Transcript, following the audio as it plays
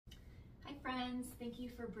friends. Thank you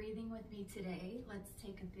for breathing with me today. Let's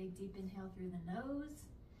take a big deep inhale through the nose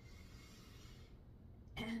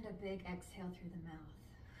and a big exhale through the mouth.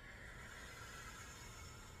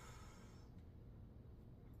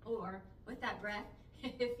 Or with that breath,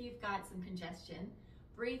 if you've got some congestion,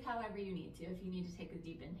 breathe however you need to. If you need to take a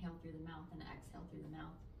deep inhale through the mouth and exhale through the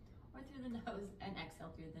mouth, or through the nose and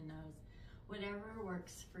exhale through the nose, whatever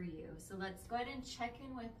works for you. So let's go ahead and check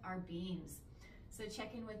in with our BBEEMS. So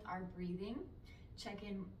check in with our breathing, check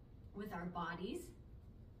in with our bodies,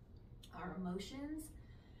 our emotions,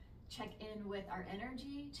 check in with our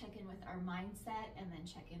energy, check in with our mindset, and then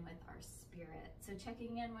check in with our spirit. So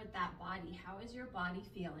checking in with that body, how is your body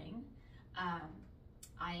feeling?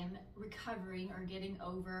 I am recovering or getting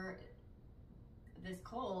over this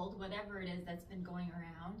cold, whatever it is that's been going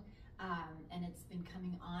around, and it's been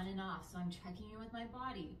coming on and off. So I'm checking in with my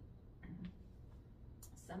body.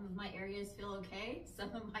 Some of my areas feel okay.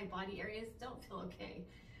 Some of my body areas don't feel okay.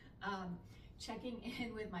 Checking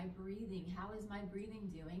in with my breathing. How is my breathing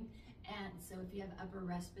doing? And so if you have upper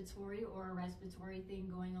respiratory or a respiratory thing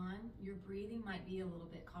going on, your breathing might be a little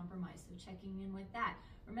bit compromised. So checking in with that.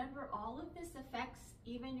 Remember, all of this affects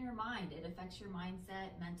even your mind. It affects your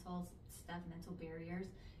mindset, mental stuff, mental barriers.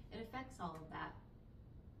 It affects all of that.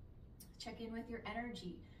 Check in with your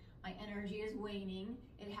energy. My energy is waning.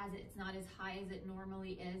 It's not as high as it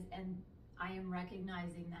normally is, and I am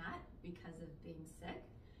recognizing that because of being sick.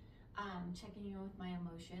 Checking in with my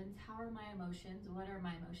emotions. How are my emotions? What are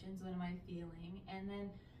my emotions? What am I feeling? And then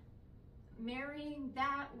marrying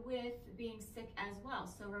that with being sick as well.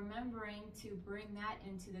 So remembering to bring that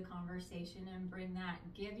into the conversation and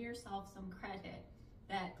give yourself some credit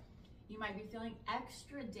that you might be feeling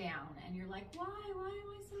extra down and you're like, why am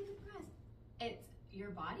I so depressed?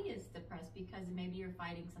 Your body is depressed because maybe you're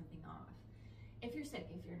fighting something off. If you're sick,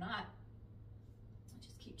 if you're not,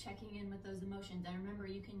 just keep checking in with those emotions. And remember,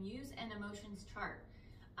 you can use an emotions chart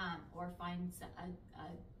or find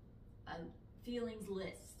a feelings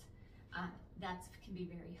list. That can be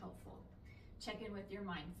very helpful. Check in with your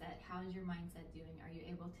mindset. How is your mindset doing? Are you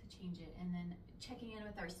able to change it? And then checking in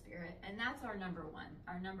with our spirit. And that's our number one.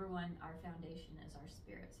 Our foundation is our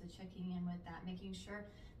spirit. So checking in with that, making sure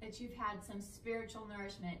that you've had some spiritual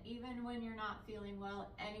nourishment, even when you're not feeling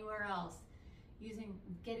well anywhere else.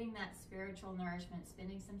 Getting that spiritual nourishment,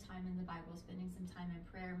 spending some time in the Bible, spending some time in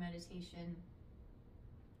prayer, meditation,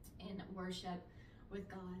 in worship with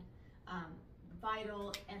God.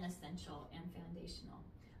 Vital and essential and foundational.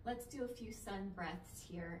 Let's do a few sun breaths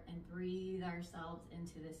here and breathe ourselves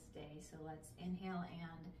into this day. So let's inhale,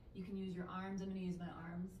 and you can use your arms. I'm going to use my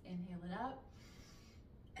arms. Inhale it up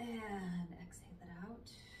and exhale it out.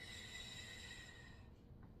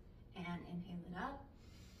 And inhale it up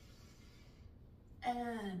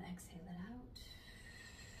and exhale it out.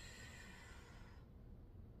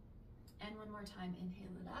 And one more time,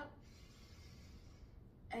 inhale it up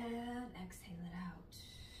and exhale it out.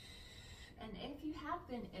 And if you have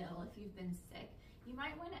been ill, if you've been sick, you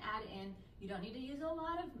might want to add in, you don't need to use a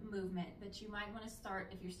lot of movement, but you might want to start,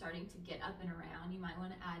 if you're starting to get up and around, you might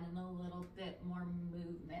want to add in a little bit more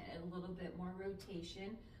movement, a little bit more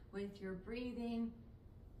rotation with your breathing.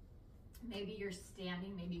 Maybe you're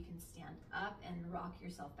standing, maybe you can stand up and rock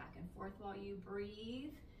yourself back and forth while you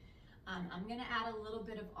breathe. I'm going to add a little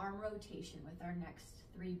bit of arm rotation with our next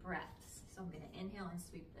 3 breaths. So I'm going to inhale and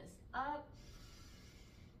sweep this up.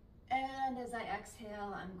 And as I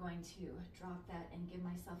exhale, I'm going to drop that and give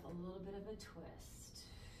myself a little bit of a twist.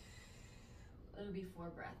 It'll be 4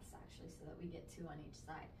 breaths actually, so that we get 2 on each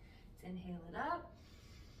side. Let's inhale it up.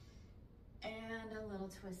 And a little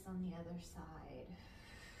twist on the other side.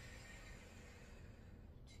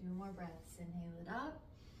 2 more breaths. Inhale it up.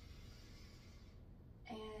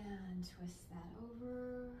 And twist that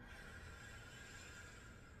over.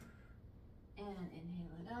 And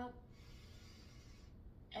inhale it up.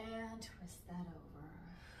 And twist that over.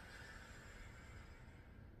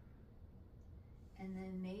 And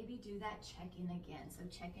then maybe do that check-in again. So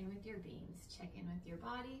check in with your BBEEMS, check in with your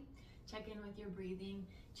body, check in with your breathing,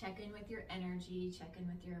 check in with your energy, check in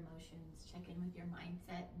with your emotions, check in with your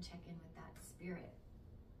mindset, and check in with that spirit.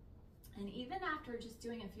 And even after just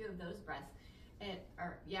doing a few of those breaths, it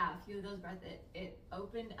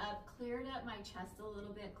opened up, cleared up my chest a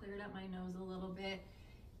little bit, cleared up my nose a little bit.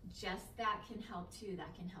 Just that can help too.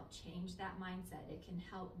 That can help change that mindset. It can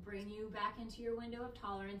help bring you back into your window of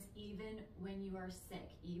tolerance even when you are sick,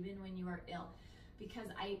 even when you are ill. Because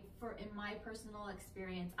in my personal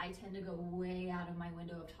experience, I tend to go way out of my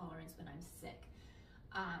window of tolerance when I'm sick.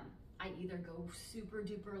 I either go super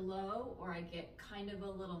duper low or I get kind of a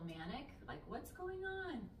little manic, like what's going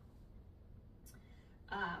on?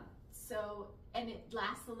 So and it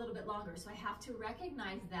lasts a little bit longer. So I have to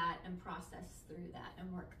recognize that and process through that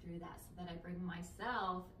and work through that so that I bring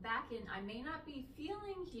myself back in. I may not be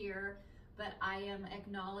feeling here, but I am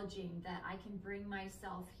acknowledging that I can bring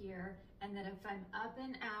myself here, and that if I'm up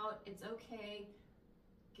and out, it's okay.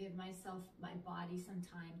 Give myself, my body, some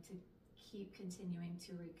time to keep continuing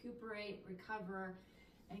to recuperate, recover,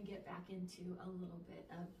 and get back into a little bit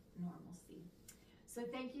of normalcy. So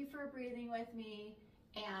thank you for breathing with me,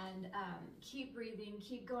 and keep breathing,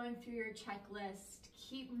 keep going through your checklist,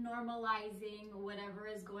 keep normalizing whatever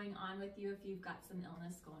is going on with you if you've got some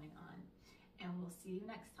illness going on. And we'll see you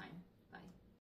next time.